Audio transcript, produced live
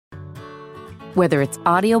Whether it's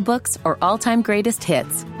audiobooks or all-time greatest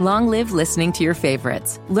hits, long live listening to your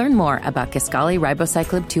favorites. Learn more about Kisqali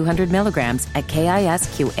Ribociclib 200 milligrams at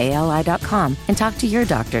KISQALI.com and talk to your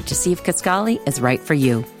doctor to see if Kisqali is right for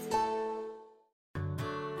you.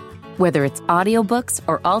 Whether it's audiobooks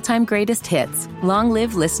or all-time greatest hits, long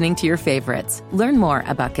live listening to your favorites. Learn more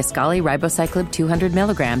about Kisqali Ribociclib 200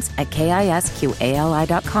 milligrams at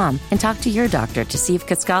KISQALI.com and talk to your doctor to see if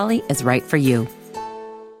Kisqali is right for you.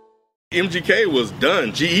 MGK was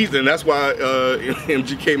done. G-Eazy, and that's why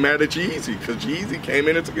MGK mad at G-Eazy, because G-Eazy came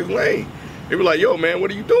in and took his lane. They were like, yo, man,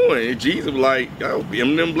 what are you doing? And G-Eazy was like, yo,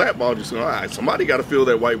 Eminem blackballed you. So, all right, somebody got to fill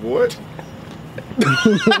that white void.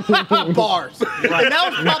 Bars. Right. And that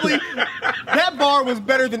was probably, that bar was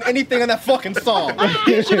better than anything on that fucking song.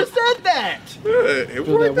 You should have said that. It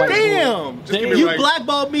was right. Damn. You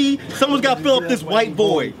blackballed me, someone's got to fill up this white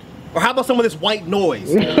void. Or how about some of this white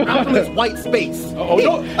noise? How about some of this white space? Don't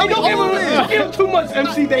give him too much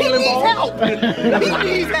MC Daylon ball. He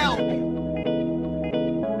needs help.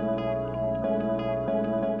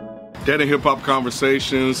 Dead and Hip Hop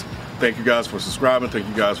Conversations. Thank you guys for subscribing. Thank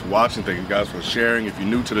you guys for watching. Thank you guys for sharing. If you're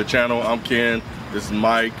new to the channel, I'm Ken. This is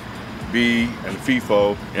Mike, B, and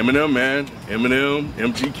FIFO. Eminem, man. Eminem,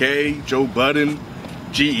 MGK, Joe Budden,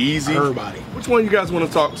 G-Eazy. Everybody. Which one you guys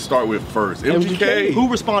want to start with first? MGK? Who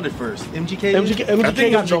responded first? MGK? I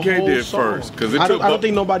think MGK did first. I don't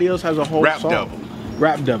think nobody else has a whole Rap song. Devil.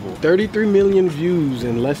 Rap Devil. 33 million views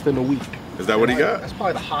in less than a week. Is that what he got? That's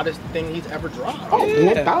probably the hottest thing he's ever dropped. Oh,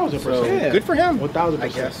 1,000%. So, good for him. 1,000%. I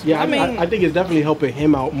guess. Yeah, I think it's definitely helping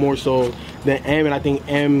him out more so than M. And I think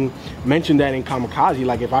M mentioned that in Kamikaze.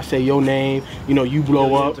 Like, if I say your name, you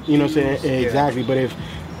blow up. You know what I'm saying? Exactly. But if...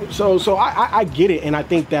 So I get it. And I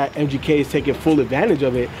think that MGK is taking full advantage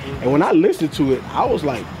of it. And when I listened to it, I was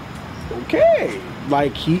like, okay.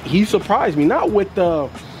 Like, he surprised me. Not with the...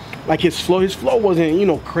 Like his flow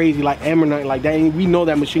wasn't, crazy like M or nothing like that. And we know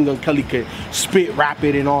that Machine Gun Kelly could spit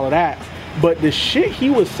rapid and all of that. But the shit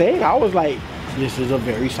he was saying, I was like, this is a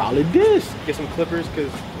very solid diss. Get some clippers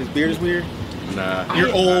because his beard is weird. Nah.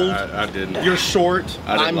 You're old. I didn't. You're short.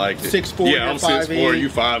 I didn't like it. 6'4", yeah, I'm 6'4", you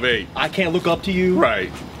 5'8". I can't look up to you.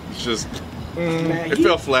 Right. It's just, it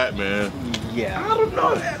felt flat, man. Yeah. I don't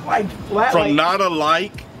know that. Like, flat. From Not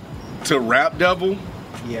Alike to Rap Devil.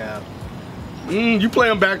 Yeah. You play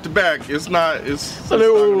them back to back. It's not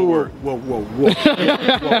gonna work. Whoa.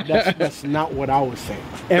 That's not what I was saying.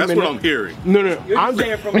 That's what I'm hearing. No. I'm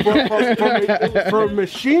saying from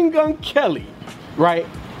Machine Gun Kelly, right?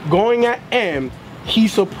 Going at M, he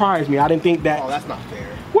surprised me. I didn't think that. Oh, that's not fair.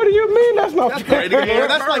 What do you mean that's not fair?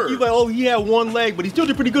 That's like you he had one leg, but he still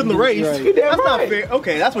did pretty good in the race. Right. That's not fair.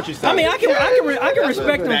 Okay, that's what you're saying. I mean, I can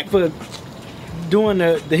respect him for doing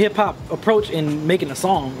the hip hop approach and making a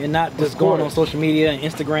song and not just going on social media and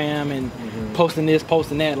Instagram and posting this,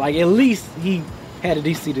 posting that. Like, at least he had a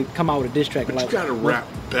decency to come out with a diss track. But like, you gotta rap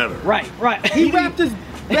better. Right. He rapped as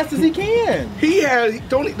best as he can. He has.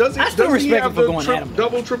 I still respect him for going at him.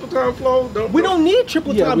 Double, triple time flow. We don't need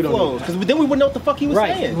triple time flows because then we wouldn't know what the fuck he was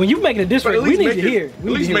saying. When you making a diss track, we need to hear. At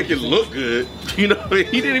least make it look good. He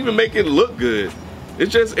didn't even make it look good.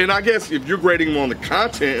 It's just, and I guess if you're grading him on the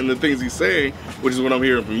content and the things he's saying, which is what I'm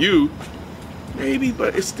hearing from you, maybe,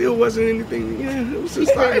 but it still wasn't anything. Yeah, it was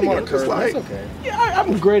just like, okay. Yeah,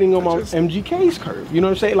 I'm grading him on MGK's curve. You know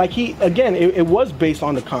what I'm saying? Like, it was based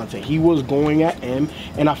on the content. He was going at M,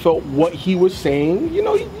 and I felt what he was saying, he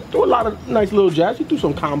threw a lot of nice little jabs. He threw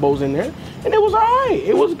some combos in there, and it was all right.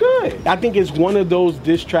 It was good. I think it's one of those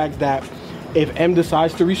diss tracks that if M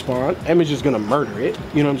decides to respond, M is just going to murder it.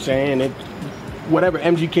 You know what I'm saying? Whatever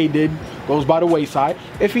MGK did goes by the wayside.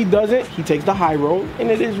 If he doesn't, he takes the high road, and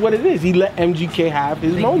it is what it is. He let MGK have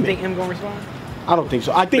his moment. You think M gonna respond? I don't think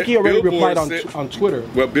so. I think he already replied on Twitter.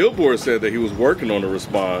 Well, Billboard said that he was working on a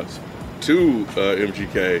response to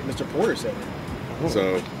MGK. Mr. Porter said it.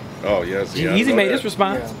 So, yes. G-Eazy made his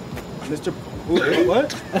response. Yeah. Mr.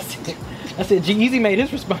 What? I said G-Eazy made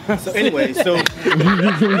his response. So anyway,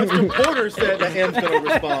 Mr. Porter said that M's gonna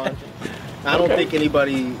respond. I don't think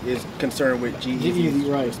anybody is concerned with G-Eazy's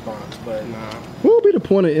response, but nah. What would be the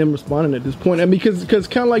point of M responding at this point? I mean, because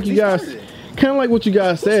kind of like you guys, kind of like what you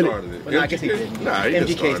guys said. But I guess he didn't. Nah,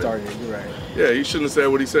 MGK started it. You're right. Yeah, he shouldn't have said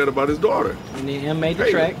what he said about his daughter. And then M made the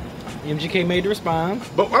track. MGK made the response.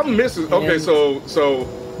 But I'm missing. Okay, so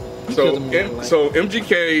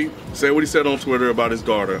MGK said what he said on Twitter about his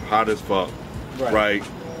daughter, hot as fuck. Right?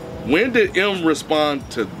 When did M respond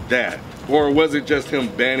to that? Or was it just him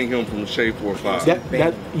banning him from Shade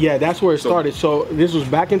 4-5? That's where it started. So this was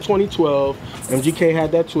back in 2012. MGK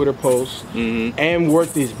had that Twitter post and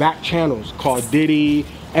worked these back channels called Diddy,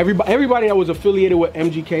 everybody that was affiliated with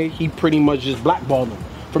MGK, he pretty much just blackballed them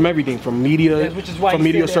from everything, from media, which is why from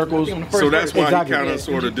media circles. So that's why Exactly. he kind of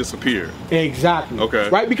sort of disappeared. Exactly. Okay.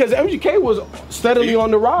 Right, because MGK was steadily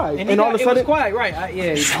on the rise, and all of a it sudden, was quiet, right? You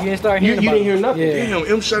didn't start hearing you about didn't hear nothing. Yeah. Damn,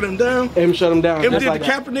 M shut him down. M shut him down. M That's did like the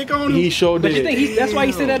that. Kaepernick on him. He showed But you did. think that's why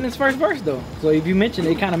he said that in his first verse, though. So if you mention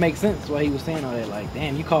it, it kind of makes sense why he was saying all that. Like,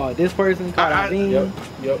 damn, you called this person, you called Aveen.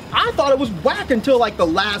 Yep. I thought it was whack until like the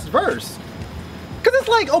last verse. Cause it's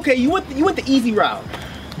like, okay, you went the easy route.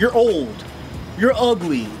 You're old. You're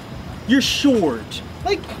ugly. You're short.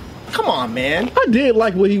 Like, come on, man. I did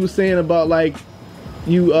like what he was saying about like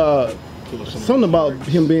you something about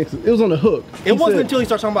him being. It was on the hook. It wasn't until he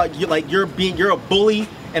started talking about you're a bully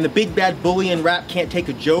and the big bad bully in rap can't take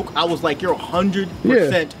a joke. I was like, you're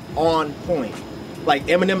 100% on point. Like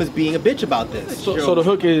Eminem is being a bitch about this. So the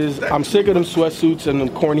hook is, I'm sick of them sweatsuits and them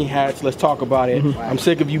corny hats. Let's talk about it. I'm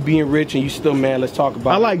sick of you being rich and you still mad. Let's talk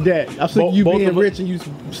about it. I like that. I'm sick of you both being of us- rich and you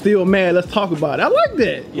still mad. Let's talk about it. I like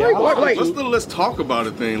that. Yeah, I like What's the let's talk about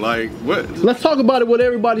it thing? Like, what? Let's talk about it. What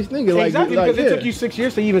everybody's thinking. Exactly, like, because it took you 6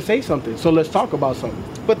 years to even say something. So let's talk about something.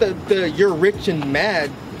 But the you're rich and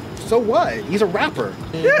mad. So what? He's a rapper.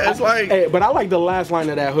 Yeah, it's like. Hey, but I like the last line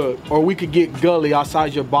of that hook. Or we could get gully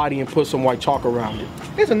outside your body and put some white chalk around it.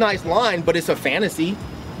 It's a nice line, but it's a fantasy.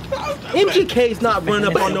 MGK's not running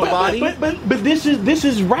up on nobody. But this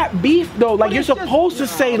is rap beef though. Like But you're it's just- supposed to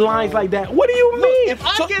say lines like that. What do you Look, mean? if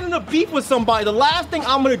I get in a beef with somebody, the last thing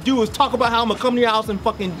I'm gonna do is talk about how I'm gonna come to your house and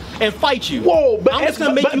fight you. Whoa, but I'm just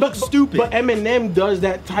gonna make you look stupid. But Eminem does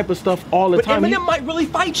that type of stuff all the But time. Eminem might really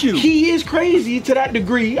fight you. He is crazy to that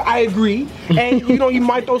degree. I agree, and you know he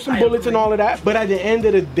might throw some bullets and all of that. But at the end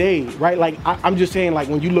of the day, right? Like I'm just saying, like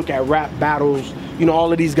when you look at rap battles, you know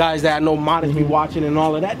all of these guys that I know Modest be watching and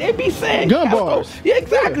all of that, they be saying Gun bars. Yeah,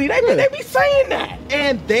 exactly. They be saying that.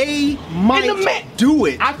 and they might do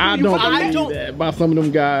it. I don't believe that about some of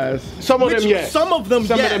them guys. Some of them, yes. Some of them,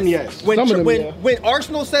 Some yes. of them, yes. When, Some of them, when, yeah. when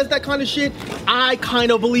Arsenal says that kind of shit, I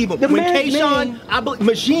kind of believe him. The When man's Kayshawn, name- I believe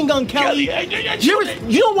Machine Gun Kelly.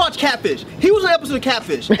 You don't watch Catfish. He was on an episode of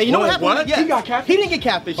Catfish. And you know what happened? What? Yes. He got catfished? He didn't get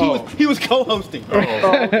catfish. Oh. He was co-hosting.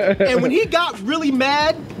 And when he got really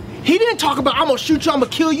mad, he didn't talk about I'm gonna shoot you, I'm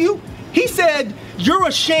gonna kill you. He said, you're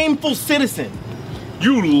a shameful citizen.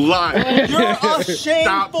 You lie. You're a Stop the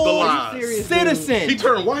shameful lies. citizen. He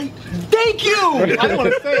turned white. Thank you. I didn't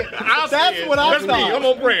want to say it. I'll say That's it. what I That's thought. me. I'm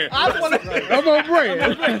on brand. I want to. I'm on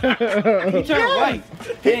brand. He turned white.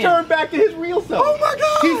 He turned back to his real self. Oh my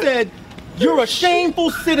God! He said, "You're a shameful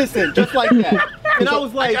citizen," just like that. And I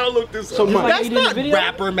was I like, gotta look this So up. Mike, "That's he did the not video?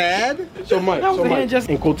 rapper mad." So Mike, No, man, just-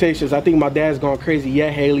 in quotations, I think my dad's gone crazy. Yeah,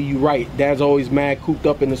 Haley, you right. Dad's always mad, cooped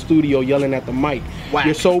up in the studio, yelling at the mic. Whack.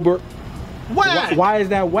 You're sober. Whack. Why is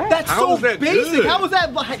that whack? That's How so is that basic. good? How is that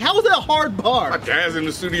a hard My bar? dad's in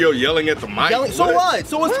the studio yelling at the mic. Yelling, so what?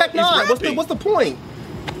 So what's Tech He's Nine? rapping. What's the point?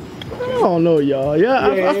 I don't know, y'all. Yeah,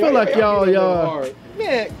 I feel like y'all.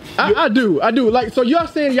 Man, I do. Like, so y'all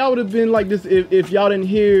saying y'all would have been like this if y'all didn't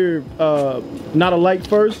hear Not Alike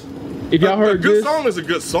first? If y'all A heard good this? song is a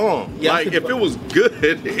good song. Yeah, like if it was good,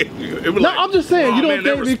 it was No, like, I'm just saying, oh, you don't man,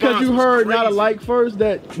 that think because you response was heard Not crazy. Alike first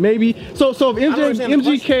that maybe so if understand the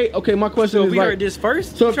MGK okay, my question So is we like heard this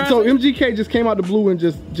first? So You trying to say? MGK just came out the blue and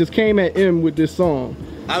just came at M with this song.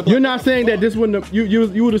 I'd be You're like, not saying that this wouldn't have,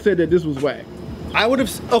 you would have said that this was whack. I would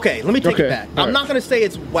have. Okay, let me take Okay, it back. all I'm right. not gonna say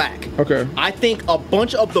it's whack. Okay. I think a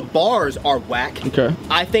bunch of the bars are whack. Okay.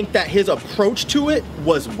 I think that his approach to it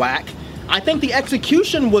was whack. I think the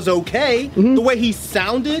execution was okay. The way he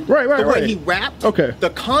sounded, Right, the way right. he rapped, Okay. the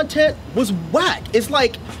content was whack. It's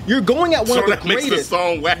like you're going at one So of the that makes the greatest.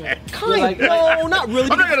 song whack. Kind, no, not really.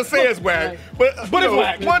 I'm not gonna say it's whack, but But you it's know,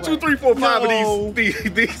 whack. 1, 2, 3, 4, 5 No. of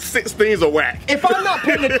these 6 things are whack. If I'm not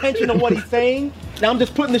paying attention to what he's saying, now I'm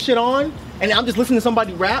just putting the shit on, and I'm just listening to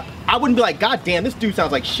somebody rap, I wouldn't be like, God damn, this dude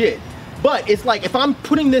sounds like shit. But it's like, if I'm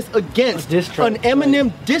putting this against A diss track, an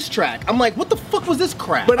Eminem diss track, I'm like, what the fuck was this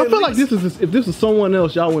crap? But I at feel like least- if this was someone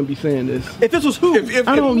else, y'all wouldn't be saying this. if this was who?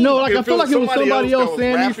 I don't know. Like, I if feel like it was somebody else that was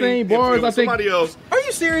saying these rapping, same if it bars. was I think somebody else. Are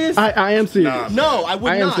you serious? I am serious. Nah. no, I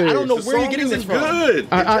would I am not. I don't know serious. where you're The getting song this isn't from. good.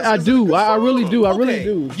 I do. I really do. I really Okay,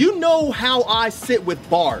 do. You know how I sit with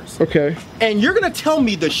bars. Okay. And you're gonna tell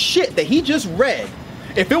me the shit that he just read.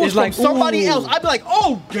 If it was It's from like, somebody ooh. else, I'd be like,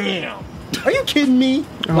 oh damn. Are you kidding me?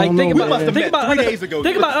 Like don't think know, about man. We must have met 3 other, days ago.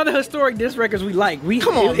 think about other historic disc records we like.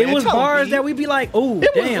 Come on, it man, was tell bars me. that we'd be like, oh It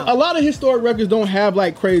was, damn. a lot of historic records don't have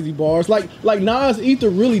like crazy bars. Like Nas Ether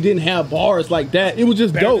really didn't have bars like that. It was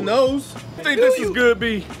just Better dope. than those. I think this is good,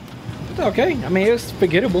 B. It's okay. I mean, it's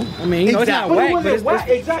forgettable. I mean, you know, Exactly. it's not whack, But it wasn't but it's whack.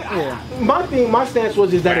 Exactly. My stance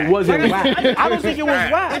was that it wasn't whack. I don't think it was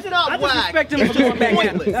whack. It's not I just whack. respect him for going back at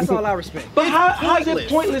Pointless. it. That's all I respect. But how is it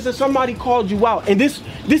pointless if somebody called you out? And this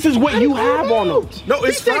is what you have on them. No,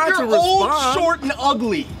 it's He said fine to you're old, respond. short, and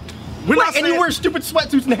ugly. We're not and you saying- wear stupid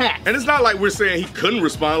sweatsuits and hats. And it's not like we're saying he couldn't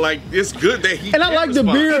respond. Like, it's good that he And I can like the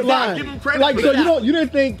respond. beard Give line. him credit Like, for so that. you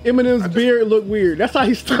didn't think Eminem's beard looked weird. That's how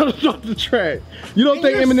he started off the track. You don't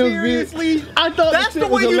think You're Eminem's seriously? beard? I thought That's that the shit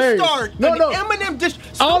was way you hilarious. start. No, An no. Eminem dish.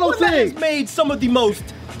 All I'm Someone that has saying- made some of the most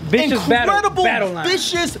Vicious incredible, battle lines.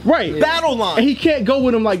 vicious Right. battle lines. And he can't go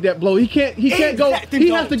with him like that, Blow. He can't go. Exact- then He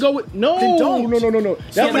has to don't. go with Then no. don't.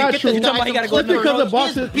 That's Somebody not get true. the You talking about he gotta go Just another because a approach?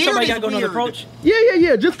 boxer, His Somebody beard got to go is another weird. approach.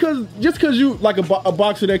 yeah. Just because you like a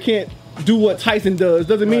boxer that can't do what Tyson does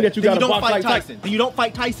doesn't mean that you Then got you to don't box fight like Tyson. Tyson. Then you don't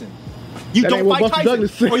fight Tyson. You That don't ain't what fight Buster Tyson.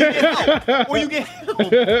 Douglas said. Or you get help. Or you get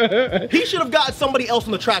help. He should have got somebody else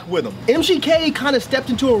on the track with him. MGK kind of stepped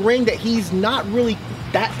into a ring that he's not really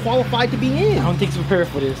that qualified to be in. I don't think he's prepared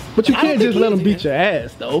for this. But you I don't can't think just let he him is. beat your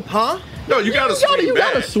ass, though. Huh? No, you gotta swing You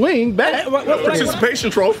back. gotta swing back.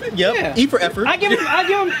 Participation trophy. Yep. Yeah. E for effort. I give him.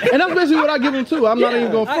 And that's basically what I give him too. I'm not Yeah,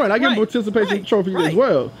 even going to front. I give him right, participation right, trophy as right.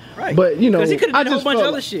 well. Right. But you know, Because he could I have done a whole just bunch of felt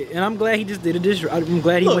other like- shit, and I'm glad he just did it. I'm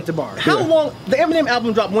glad he Look, went to bars. How long? The Eminem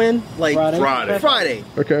album dropped when? Like Friday. Friday.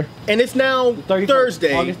 Okay. And it's now 31st,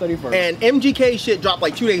 Thursday. August 31st. And MGK shit dropped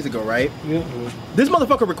like 2 days ago, right? Yeah. This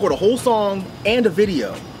motherfucker recorded a whole song and a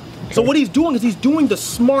video. So what he's doing is he's doing the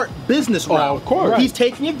smart business route. of course. He's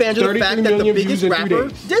taking advantage of the 33 fact that the million biggest views in 3 rapper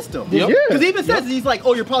days. dissed him. Yep. Because Yeah. he even says, he's like,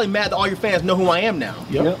 oh, you're probably mad that all your fans know who I am now.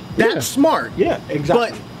 Yep. That's Yeah. smart. Yeah,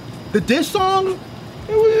 exactly. But the diss song,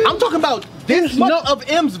 I'm talking about this It's much no- of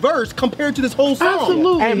M's verse compared to this whole song.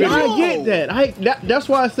 Absolutely. And I no. get that. That's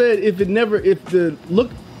why I said if the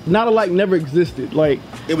look not alike never existed. Like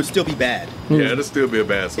It would still be bad. Yeah, it'll still be a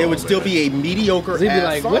bad song. It would still man. be a mediocre He'd be ass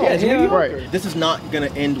like, song. what the hell? Right. This is not gonna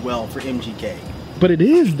end well for MGK. but it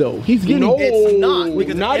is though. He's getting No, It's not,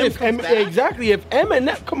 because not if if M M, comes back- exactly if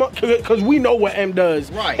Eminem come up because we know what M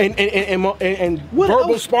does, Right. And What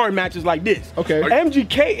verbal else? sparring matches like this. Okay.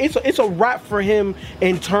 MGK, it's a rap for him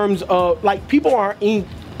in terms of like people aren't even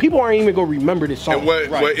gonna remember this song. And what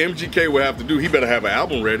Right. MGK would have to do, he better have an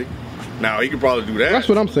album ready. Now he can probably do that. That's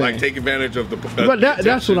what I'm saying. Like take advantage of the. But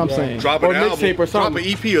that's what I'm saying. Drop Or an album, mixtape or drop something.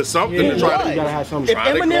 an EP or something Yeah, to try right. to. You gotta have something. If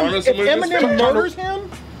Try to garner Eminem, some of his Eminem fans. murders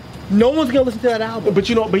him, no one's gonna listen to that album. But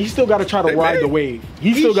he still got to try to They ride may. the wave.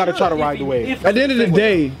 He He still got to should, try to if ride he- the wave. At the end of the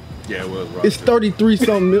day, Yeah, it was right. it's 33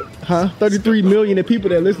 something, 33 million of people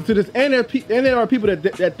that listen to this, and there are people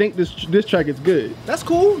that think this track is good. That's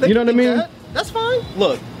cool. They You know can what I think mean? that. That's fine.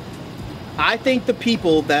 Look, I think the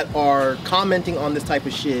people that are commenting on this type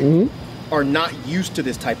of shit are not used to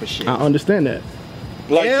this type of shit. I understand that.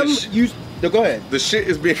 like M the, used. No, go ahead. the shit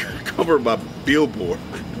is being covered by Billboard.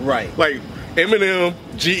 Right. Like Eminem,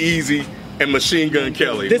 G-Eazy, and Machine Gun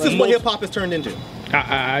Kelly. This is what Most- hip hop has turned into.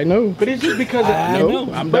 I know. But it's just because No,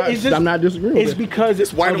 I'm not disagreeing with It's it. because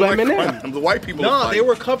it's White of and white Eminem. crime. The white people. Nah, are they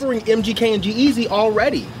were covering MGK and G-Eazy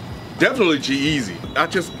already. definitely G-Eazy. I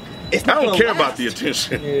It's not don't gonna care last. about the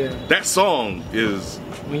attention. Yeah. That song is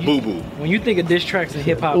boo boo. When you think of diss tracks in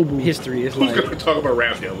hip hop history, it's Who's like gonna talk about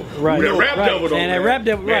Rap Devil? Right. That Rap Right. Devil don't And that man. Rap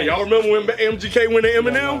Devil, Man, right. y'all remember when MGK went to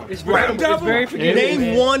Eminem? It's Rap very- Devil? it's very forgivable. Name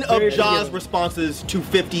man. one of Very Ja's forgivable. responses to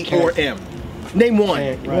 50 or M. Name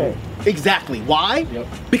one. Right. Exactly. Why? Yep.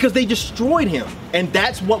 Because they destroyed him, and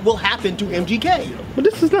that's what will happen to MGK. But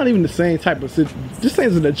this is not even the same type of this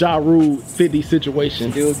isn't a Ja Rule 50 situation.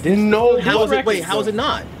 Dude, this No, How is it? record, Wait, how is it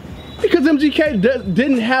not? Because MGK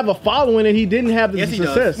didn't have a following and he didn't have the Yes, he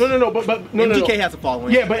does. success. No, but no, MGK no. has a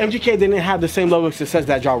following. Yeah, but MGK didn't have the same level of success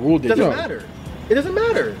that Ja Rule It did. doesn't No. matter. It doesn't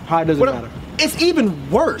matter. How does it matter? It's even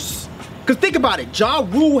worse. Because think about it. Ja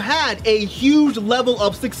Rule had a huge level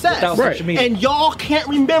of success. Without Right. social media. And y'all can't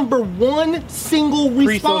remember one single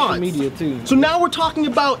response. Pre-social media, too. So now we're talking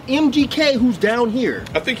about MGK, who's down here.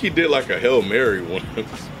 I think he did like a Hail Mary one.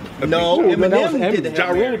 No, Ooh, man, that was Eminem did the Ja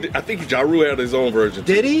Hail Rule. Mary. I think Ja Rule had his own version.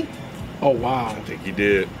 Did he? Oh wow. I think he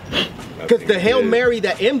did. Because the Hail Mary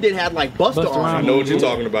that M did had like Busta Busta on I it. know what you're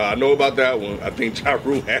talking about. I know about that one. I think Ja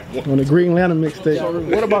Rule had one. On the Green Lantern mixtape.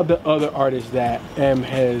 What about the other artists that M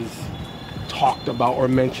has talked about or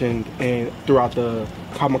mentioned throughout the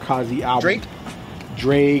Kamikaze album?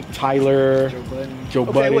 Drake, Tyler, Joe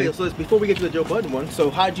Okay, Budden. wait, so before we get to the Joe Budden one, so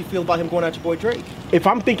how did you feel about him going at your boy Drake? If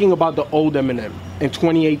I'm thinking about the old Eminem in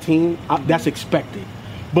 2018, that's expected.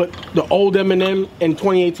 But the old Eminem in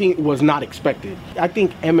 2018 was not expected. I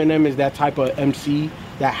think Eminem is that type of MC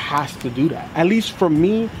that has to do that. At least for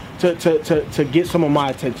me to get some of my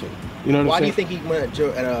attention. You know what Why I'm do you saying? think he went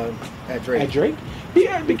at Drake? At Drake?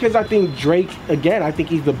 Yeah, because I think Drake, again, I think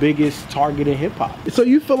he's the biggest target in hip hop. So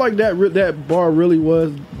you feel like that bar really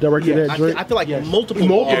was directed Yes. at Drake? I feel like Yes. multiple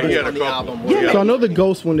Multiple. bars Yeah, he had on a the couple. album. Yeah. were So I know the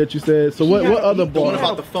Ghost one that you said. So what other the one bar?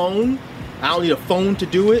 about the phone? I don't need a phone to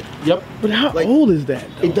do it. Yep. But how like- old is that?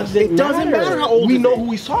 It doesn't matter how old we is know it. who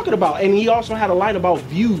he's talking about, and he also had a line about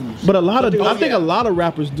views. But a lot of Oh, I think yeah. a lot of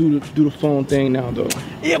rappers do the phone thing now though.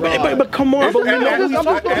 yeah, Right. but come on, but we And- know and- who he's and-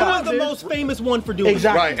 talking and- Who about. was the most famous one for doing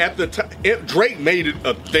Exactly. Right at the time, Drake made it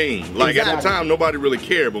a thing. Like at the Exactly. time, nobody really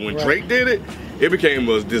cared, but when Drake did it, it became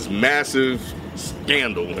this massive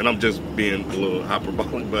scandal. And I'm just being a little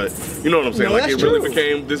hyperbolic, but you know what I'm saying? No, like that's it really true.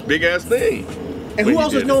 became this big ass thing. And when who he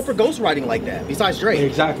else was did known it. for ghostwriting like that besides Drake?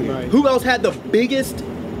 Exactly. Right. Who else had the biggest,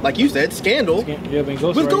 like you said, scandal? Yeah, been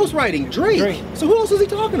Was ghostwriting Drake. Drake. So who else was he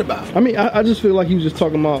talking about? I mean, I just feel like he was just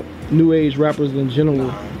talking about new age rappers in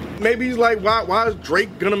general. Maybe he's like, why is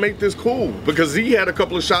Drake gonna make this cool? Because he had a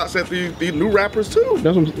couple of shots at these new rappers too.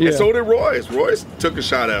 That's what I'm- yeah. And so did Royce. Royce took a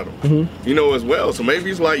shot at him, you know, as well. So maybe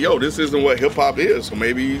he's like, yo, this isn't what hip hop is. So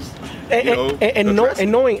maybe he's, you know, And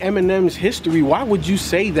addressing knowing Eminem's history, why would you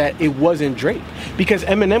say that it wasn't Drake? Because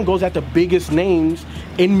Eminem goes at the biggest names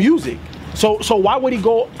in music. So why would he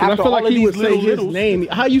go 'Cause I after feel all like of he these would say little his littles? name.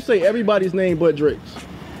 How you say everybody's name but Drake's?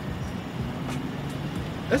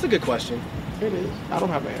 That's a good question. It is. I don't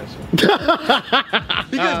have an answer.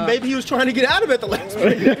 Because maybe he was trying to get out of it the last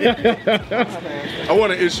minute. I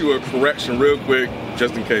want to issue a correction real quick,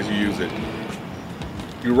 just in case you use it.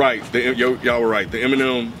 You're right. Y'all were right. The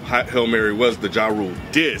Eminem Hail Mary was the Ja Rule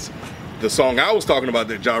diss. The song I was talking about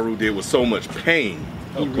that Ja Rule did was So Much Pain,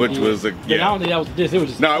 which was a Yeah, I don't think that was this. It was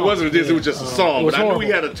just No, it wasn't a diss. It was just a song. It was But I knew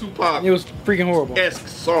he horrible. had a Tupac It was freaking horrible. esque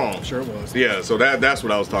song. Sure it was. Yeah, so that's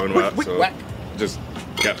what I was talking about. Wick, So whack. just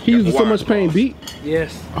He used So Much Pain beat.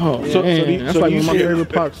 Yes. Oh, Yeah. So man, do you- that's so like do one you of my see- favorite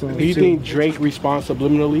Pac songs. Do you think Drake responds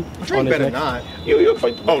subliminally? Drake on his better next- not.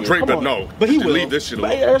 Oh, Drake, come but on. no. But he Just will. leave this shit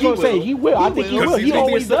But alone. that's what I'm He saying. will. He will. I think he will. will. Because He he's gonna be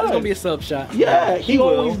always It's does. gonna be a sub shot. Yeah, he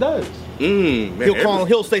will. always does. Man,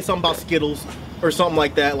 He'll say something about Skittles or something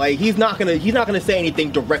like that. Like he's not gonna say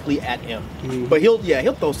anything directly at him. But he'll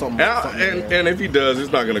throw something. something in there. And if he does,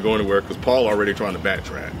 it's not going to go anywhere because Paul already trying to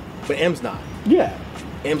backtrack. But M's not. Yeah,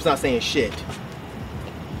 M's not saying shit.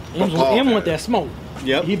 M want that smoke.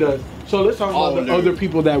 Yep. he does. So let's talk All about the new. other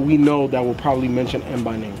people that we know that will probably mention M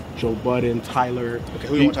by name. Joe Budden, Tyler. Okay,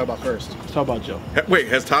 who do you want to talk about first? Let's talk about Joe. Wait,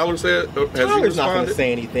 has Tyler said? Has he Tyler's not going to responded?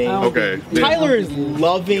 say anything. I don't Okay. think- Tyler is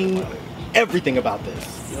loving everything about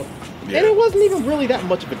this. Yeah. And it wasn't even really that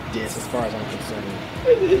much of a diss as far as I'm concerned.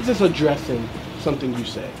 It's just addressing something you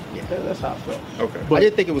said. Yeah. That's how I felt. Okay. I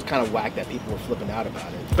did think it was kind of whack that people were flipping out about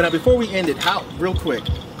it. But now, before we end it, real quick,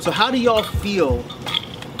 so how do y'all feel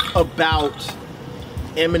about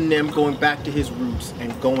Eminem going back to his roots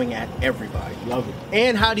and going at everybody? Love it.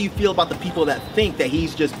 And how do you feel about the people that think that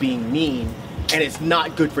he's just being mean and it's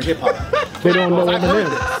not good for hip hop? They don't know I've heard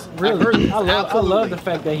Eminem. this. Really, I've heard this. I love Absolutely. the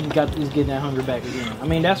fact that he's getting that hunger back again. I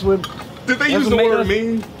mean, that's what. Did they That's use what the made word us-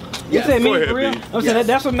 mean? You Yes. said Go me ahead, for real. B. I'm saying Yes.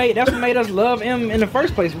 that's what made us love him in the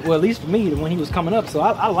first place. Well, at least for me when he was coming up. So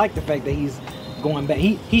I like the fact that he's going back.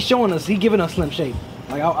 He's showing us. He's giving us Slim Shady.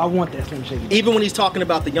 Like I want that Slim Shady. Even when he's talking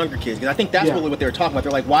about the younger kids, because I think that's Yeah. really what they were talking about.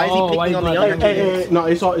 They're like, why is Oh, he why picking you on the like younger that? kids? No,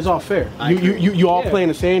 it's all fair. I You all Yeah. playing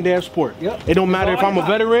the same damn sport. Yep. It don't matter It's if all I'm a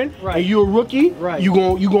about- veteran Right. and you a rookie. Right. You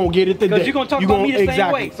gonna get it today. Because you're gonna talk about me the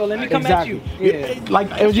same way, so let me come at you. Yeah. Like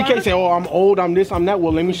LGK say, oh, I'm old, I'm this, I'm that.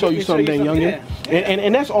 Well, let me show you me show you something, something, youngin. yeah.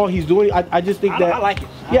 And that's all he's doing. I just think I that like it.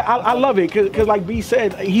 Yeah, I love it because like B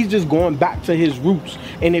said, he's just going back to his roots.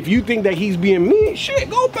 And if you think that he's being mean, shit,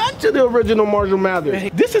 go back to the original Marshall Mathers.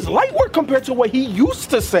 This is light work compared to what he used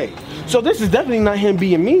to say. So this is definitely not him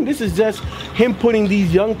being mean. This is just him putting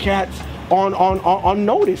these young cats on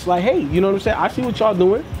notice. Like, hey, you know what I'm saying? I see what y'all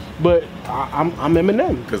doing, but I'm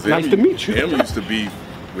Eminem. Because Nice to meet you. Him used to be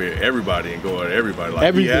with everybody and go at everybody. Like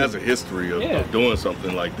Everything. he has a history of, Yeah. of doing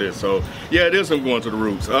something like this. So yeah, it is him going to the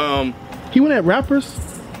roots. He went at rappers.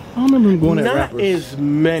 I don't remember him going at Not rappers. as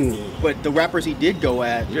many. But the rappers he did go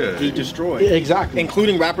at, Yeah. he destroyed. Exactly.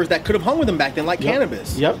 Including rappers that could have hung with him back then, like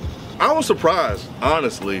Cannabis. Yep. I was surprised,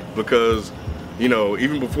 honestly, because, you know,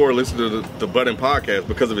 even before listening to the Budden podcast,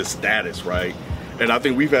 because of his status, right? And I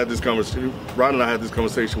think we've had this conversation, Ron and I had this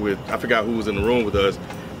conversation with, I forgot who was in the room with us,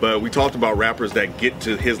 but we talked about rappers that get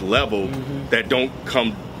to his level that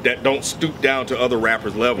don't stoop down to other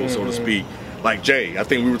rappers' level, so to speak. Like Jay. I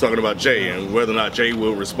think we were talking about Jay and whether or not Jay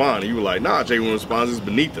will respond. And you were like, nah, Jay won't respond. It's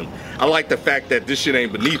beneath him. I like the fact that this shit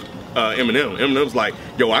ain't beneath him. Eminem. Eminem's like,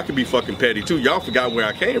 yo, I could be fucking petty too. Y'all forgot where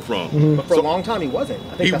I came from. But for a long time, he wasn't. I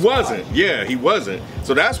think He that's wasn't. why. Yeah, he wasn't.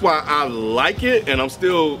 So that's why I like it, and I'm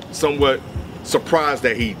still somewhat surprised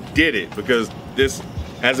that he did it, because this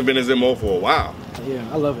hasn't been his MO for a while. Yeah,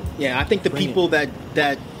 I love it. Yeah, I think the people that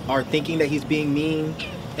are thinking that he's being mean,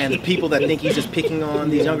 and the people that think he's just picking on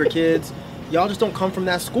these younger kids, y'all just don't come from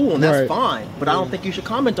that school, and that's Right. fine. But I don't think you should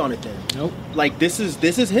comment on it then. Nope. Like, this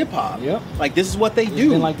is hip hop. Yep. Like, this is what they It's do.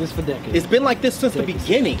 been like this for decades. It's been like this since the Decades.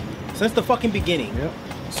 beginning. Since the fucking beginning. Yep.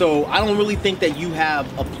 So I don't really think that you have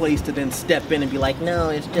a place to then step in and be like, no,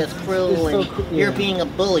 it's just cruel It's so and cru- you're yeah. being a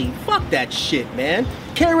bully. Fuck that shit, man.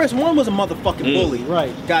 KRS-One was a motherfucking bully.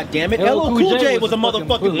 Right. God damn it. LL LL Cool J was a fucking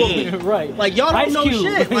motherfucking bully. Right. Like, y'all don't Ice know Cube.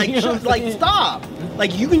 shit. Like, You know what I'm like saying? stop.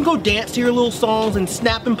 Like, you can go dance to your little songs and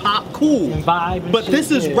snap and pop, cool. And vibe and but shit,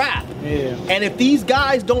 this is yeah. rap. Yeah. And if these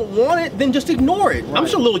guys don't want it, then just ignore it. I'm Right.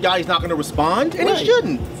 sure Lil Yachty's not going to respond, and Right. he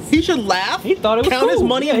shouldn't. He should laugh, He thought it was count cool. his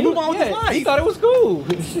money, Yeah, and he- move on with his yeah, life. He thought it was cool.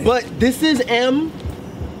 But this is M,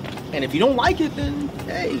 and if you don't like it, then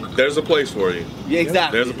hey, There's a place for you. yeah,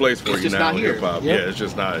 exactly. There's a place for It's you just now not in here. hip hop. Yep. Yeah, it's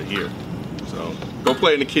just not here. So go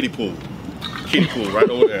play in the kiddie pool. Kiddie pool right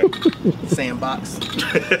over there. Sandbox.